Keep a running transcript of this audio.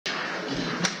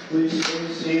Please stay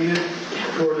seated.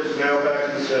 The court is now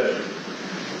back in session.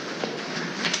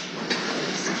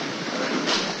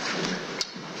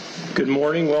 Good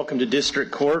morning. Welcome to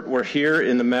District Court. We're here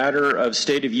in the matter of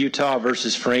State of Utah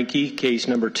versus Franke, case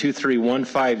number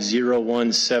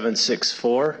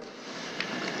 231501764.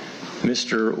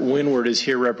 Mr. Winward is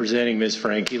here representing Ms.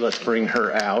 Franke. Let's bring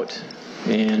her out.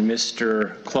 And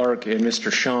Mr. Clark and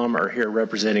Mr. Sham are here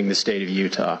representing the State of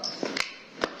Utah.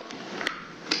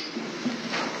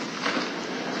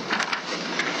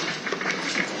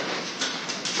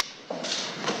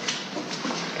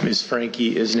 Ms.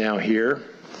 Franke is now here.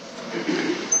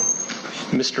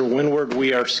 Mr. Winward,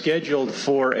 we are scheduled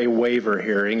for a waiver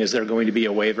hearing. Is there going to be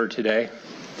a waiver today?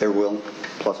 There will,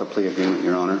 plus a plea agreement,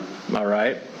 Your Honor. All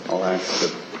right. I'll ask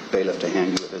the bailiff to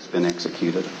hand you if it's been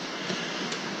executed.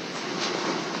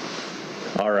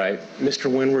 All right. Mr.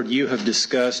 Winward, you have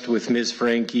discussed with Ms.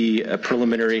 Franke a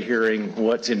preliminary hearing,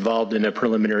 what's involved in a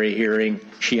preliminary hearing.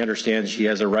 She understands she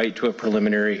has a right to a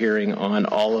preliminary hearing on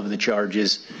all of the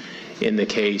charges in the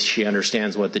case. She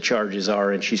understands what the charges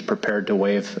are, and she's prepared to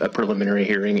waive a preliminary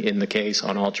hearing in the case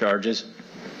on all charges.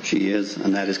 She is,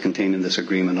 and that is contained in this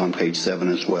agreement on page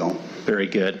 7 as well. Very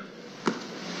good.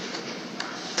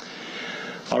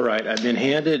 All right, I've been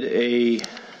handed a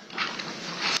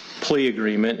plea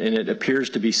agreement, and it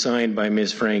appears to be signed by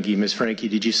Ms. Franke. Ms. Franke,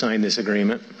 did you sign this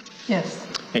agreement? Yes.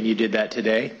 And you did that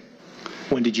today?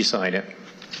 When did you sign it?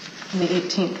 On the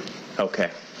 18th. Okay.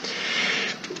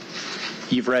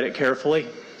 You've read it carefully?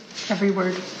 Every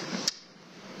word.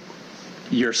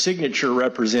 Your signature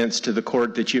represents to the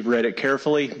court that you've read it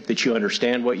carefully, that you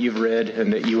understand what you've read,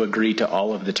 and that you agree to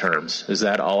all of the terms. Is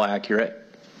that all accurate?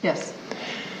 Yes.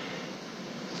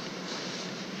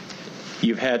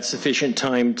 You've had sufficient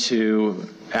time to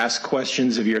ask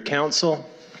questions of your counsel,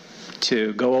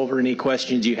 to go over any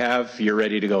questions you have. You're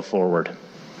ready to go forward.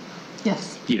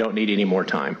 Yes. You don't need any more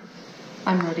time.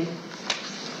 I'm ready.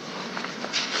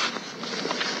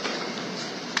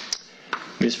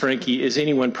 Ms. Franke, is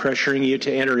anyone pressuring you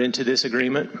to enter into this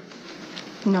agreement?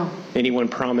 No. Anyone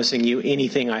promising you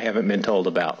anything I haven't been told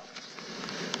about?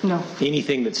 No.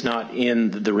 Anything that's not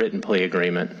in the written plea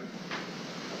agreement?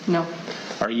 No.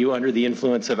 Are you under the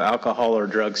influence of alcohol or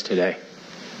drugs today?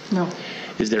 No.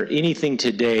 Is there anything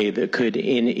today that could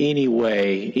in any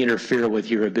way interfere with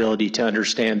your ability to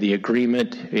understand the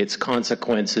agreement, its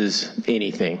consequences,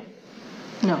 anything?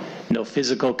 No. No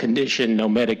physical condition, no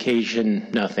medication,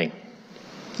 nothing?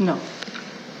 No.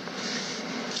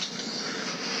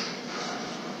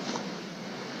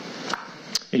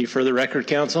 Any further record,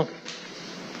 counsel?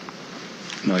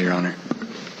 No, Your Honor.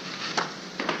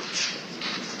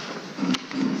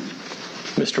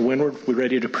 Mr. Winward, we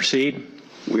ready to proceed?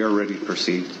 We are ready to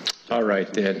proceed. All right,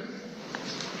 then.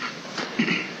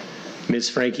 Ms.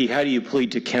 Franke, how do you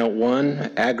plead to count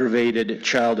 1, aggravated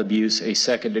child abuse, a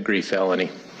second-degree felony?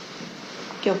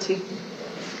 Guilty.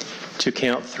 To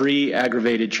count 3,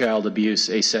 aggravated child abuse,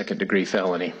 a second-degree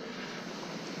felony?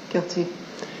 Guilty.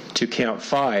 To count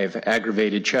 5,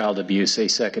 aggravated child abuse, a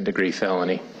second-degree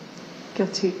felony?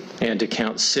 Guilty. And to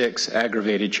count 6,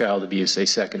 aggravated child abuse, a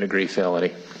second-degree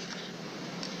felony?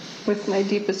 With my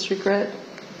deepest regret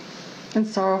and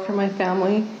sorrow for my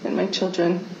family and my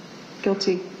children,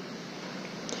 guilty.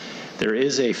 There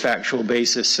is a factual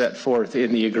basis set forth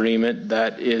in the agreement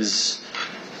that is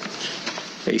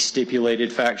a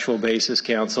stipulated factual basis,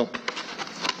 counsel?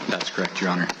 That's correct,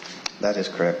 Your Honor. That is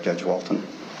correct, Judge Walton.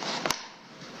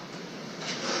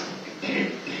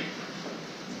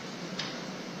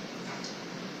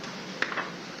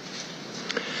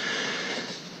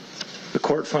 The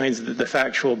court finds that the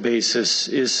factual basis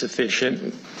is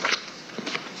sufficient.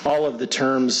 All of the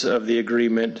terms of the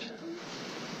agreement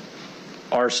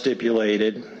are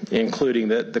stipulated, including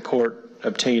that the court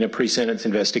obtain a pre-sentence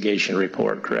investigation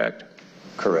report, correct?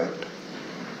 Correct.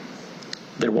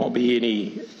 There won't be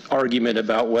any argument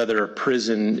about whether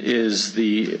prison is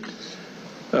the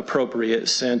appropriate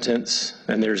sentence,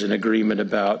 and there's an agreement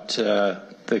about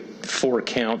the 4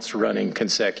 counts running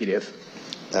consecutive.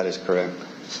 That is correct.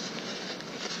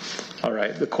 All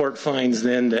right. The court finds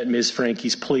then that Ms.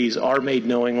 Franke's pleas are made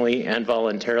knowingly and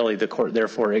voluntarily. The court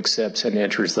therefore accepts and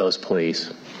enters those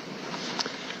pleas.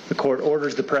 The court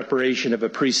orders the preparation of a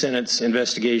pre-sentence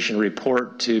investigation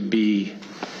report to be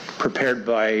prepared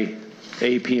by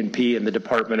AP&P and the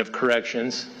Department of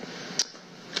Corrections.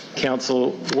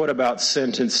 Counsel, what about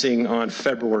sentencing on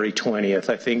February 20th?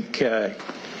 I think,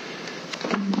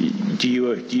 do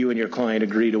you and your client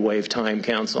agree to waive time,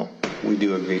 counsel? We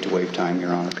do agree to waive time,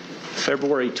 Your Honor.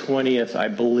 February 20th, I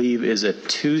believe, is a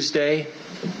Tuesday.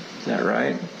 Is that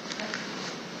right?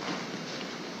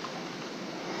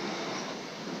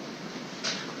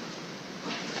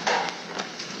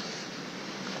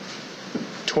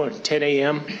 10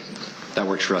 a.m.? That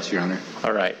works for us, Your Honor.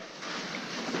 All right.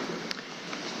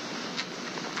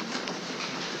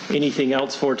 Anything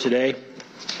else for today?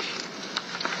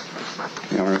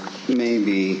 Your Honor,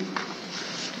 maybe,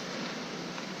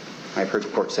 I've heard the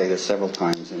court say this several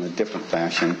times in a different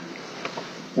fashion.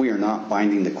 We are not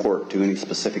binding the court to any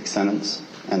specific sentence,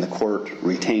 and the court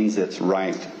retains its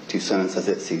right to sentence as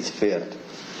it sees fit.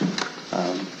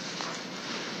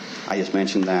 I just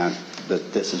mentioned that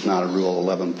this is not a Rule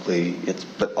 11 plea,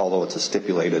 but although it's a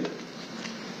stipulated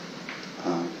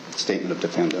statement of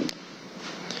defendant.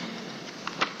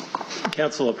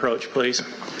 Counsel, approach, please.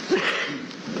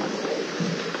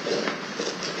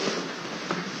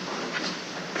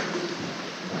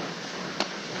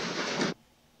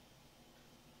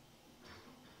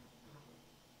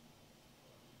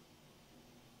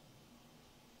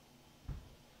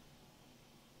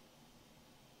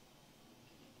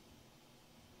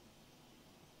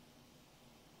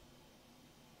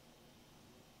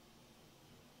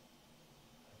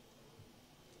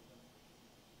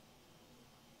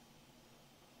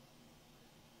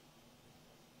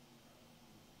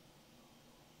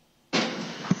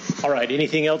 All right,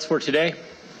 anything else for today?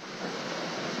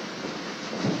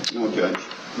 No, Judge.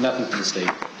 Nothing from the state.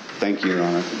 Thank you, Your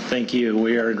Honor. Thank you.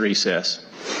 We are in recess.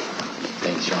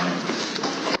 Thanks, Your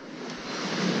Honor.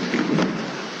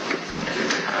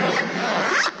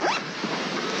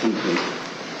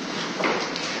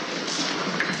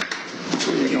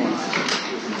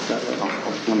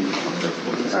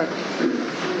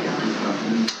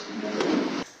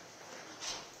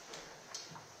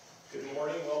 Good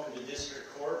morning. Welcome to District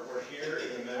Court. We're here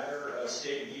in the matter of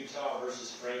State of Utah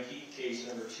versus Franke, case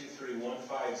number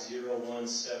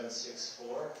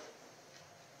 231501764.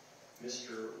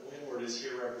 Mr. Winward is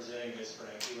here representing Ms.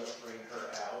 Franke. Let's bring her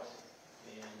out.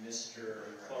 And Mr.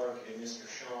 Clark and Mr.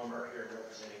 Shum are here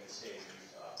representing the State of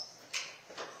Utah.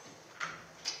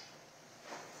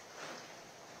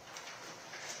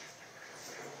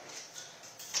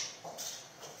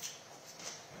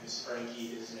 Ms.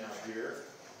 Franke is now here.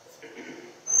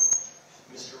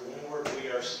 Mr. Winward, we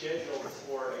are scheduled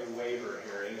for a waiver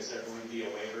hearing. Is there going to be a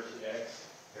waiver today?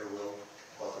 There will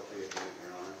possibly be,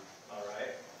 Your Honor. All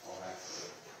right. I'll have to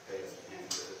pay the hand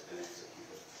that has been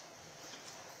executed.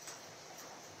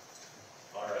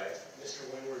 All right. Mr.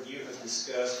 Winward, you have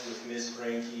discussed with Ms.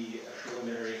 Franke a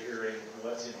preliminary hearing,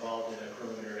 what's involved in a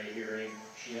preliminary hearing.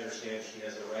 She understands she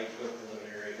has a right to a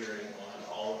preliminary hearing on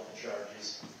all of the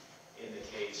charges in the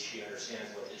case. She understands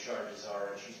what the charges are,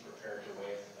 and she's prepared to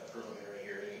waive a preliminary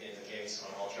hearing in the case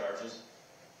on all charges.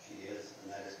 She is,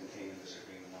 and that is contained in this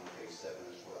agreement on page 7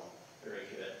 as well. Very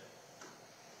good.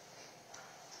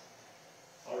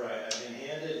 All right, I've been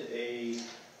handed a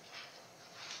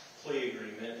plea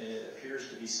agreement, and it appears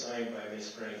to be signed by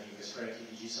Ms. Franke. Ms. Franke,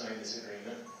 did you sign this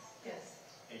agreement? Yes,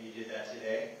 And you did that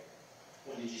today?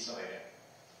 When did you sign it?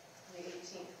 May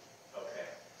 18th, Okay.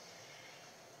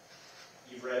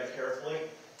 You've read it carefully?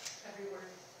 every word.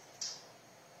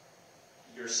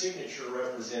 Your signature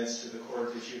represents to the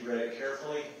court that you've read it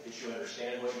carefully, that you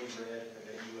understand what you've read, and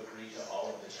that you agree to all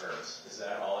of the terms. Is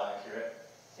that all accurate?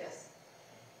 Yes,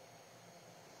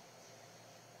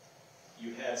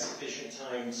 You had sufficient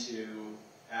time to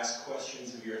ask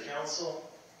questions of your counsel,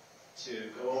 to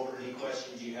go over any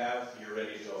questions you have. You're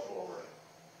ready to go forward.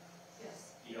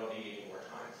 yes, You don't need any more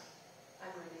time. I'm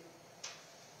ready.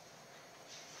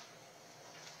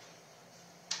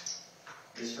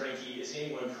 Ms. Franke, is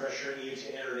anyone pressuring you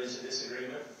to enter into this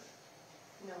agreement?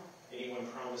 No, Anyone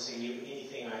promising you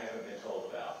anything I haven't been told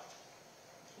about?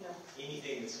 no,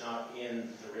 Anything that's not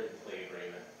in the written plea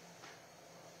agreement?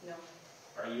 no,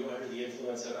 Are you under the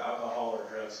influence of alcohol or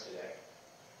drugs today?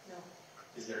 no,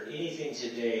 Is there anything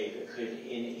today that could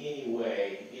in any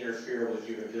way interfere with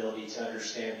your ability to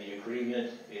understand the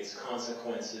agreement, its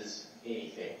consequences,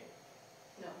 anything?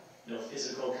 no, No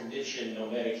physical condition, no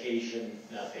medication,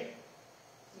 nothing?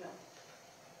 no,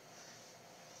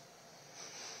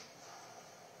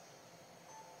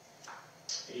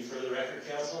 Any further record,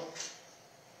 counsel?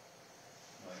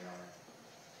 No, Your Honor.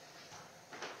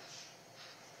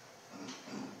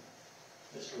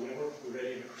 Mr. Winward, we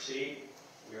ready to proceed?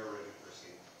 We are ready to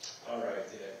proceed. All right,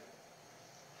 then.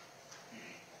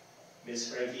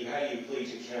 Ms. Franke, how do you plead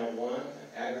to count 1,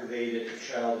 aggravated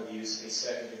child abuse, a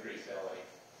second-degree felony?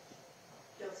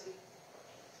 guilty,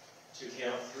 To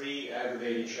count 3,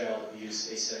 aggravated child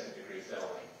abuse, a second-degree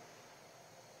felony?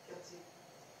 guilty,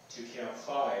 To count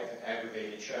 5,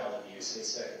 aggravated child abuse, a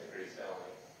second-degree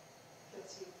felony?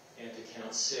 guilty, And to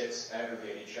count 6,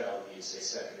 aggravated child abuse, a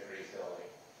second-degree felony?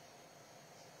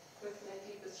 with my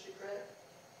deepest regret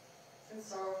and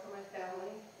sorrow for my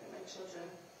family and my children,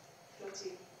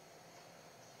 Guilty.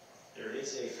 There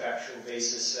is a factual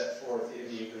basis set forth in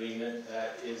the agreement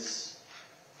that is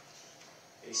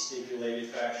a stipulated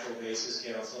factual basis,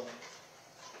 counsel.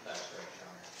 That's correct, Your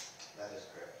Honor. That is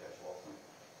correct, Judge Wolfman.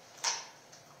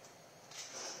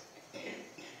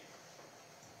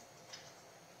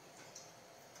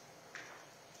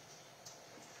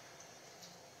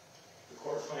 The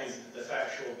court finds that the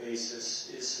factual basis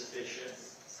is sufficient.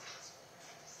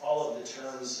 All of the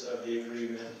terms of the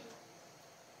agreement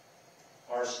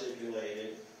are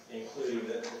stipulated, including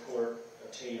that the court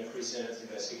obtain a pre-sentence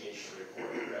investigation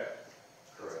report, correct?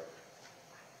 Correct.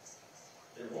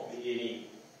 There won't be any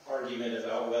argument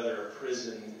about whether a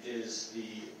prison is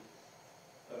the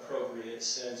appropriate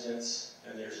sentence,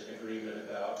 and there's an agreement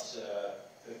about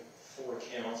the 4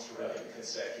 counts running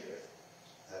consecutive.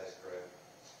 That is correct.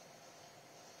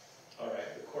 All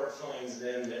right, the court finds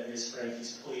then that Ms.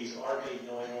 Franke's pleas are made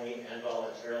knowingly and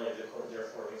voluntarily. The court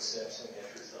therefore accepts and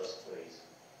enters those pleas.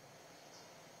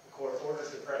 The court orders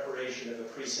the preparation of a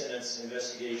pre-sentence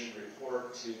investigation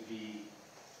report to be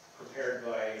prepared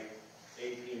by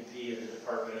AP&P of the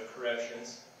Department of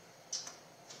Corrections.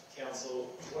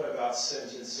 Counsel, what about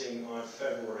sentencing on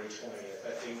February 20th?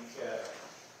 I think,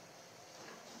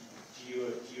 do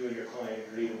you and your client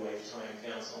agree to waive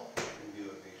time, counsel? We do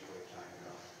agree to waive time, Your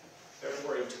Honor.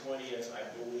 February 20th, I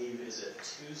believe, is a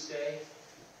Tuesday.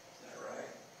 Is that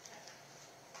right?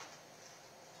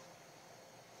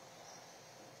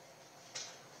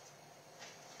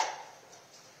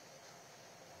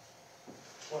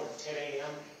 What, 10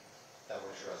 a.m.? That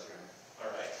works for us, Your Honor.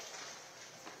 All right.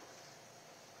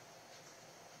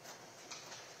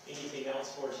 Anything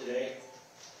else for today?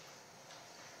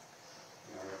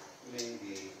 Your Honor,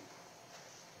 maybe,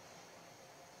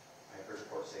 I've heard the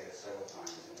court say it several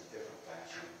times in a different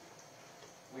fashion.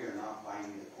 We are not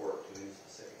binding the court to any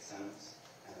specific sentence,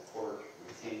 and the court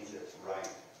retains its right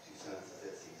to sentence as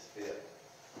it sees fit.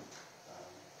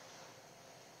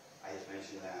 I just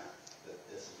mentioned that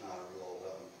this is not a Rule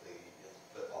 11 plea,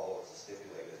 but all is a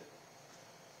stipulated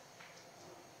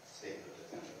statement of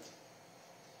defendant.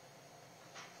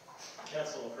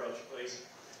 Counsel, approach, please.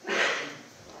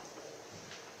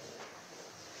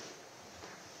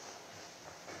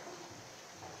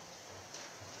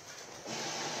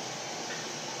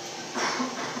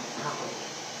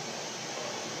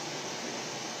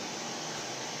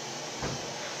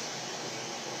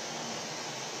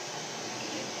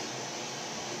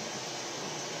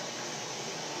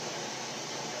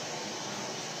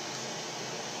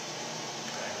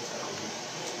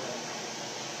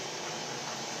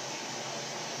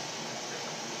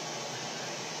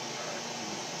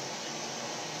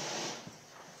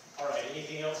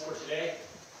 Anything else for today?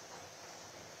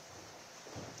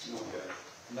 Okay.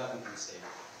 Nothing can stay.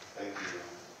 Thank you.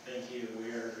 Thank you.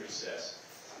 We are in recess.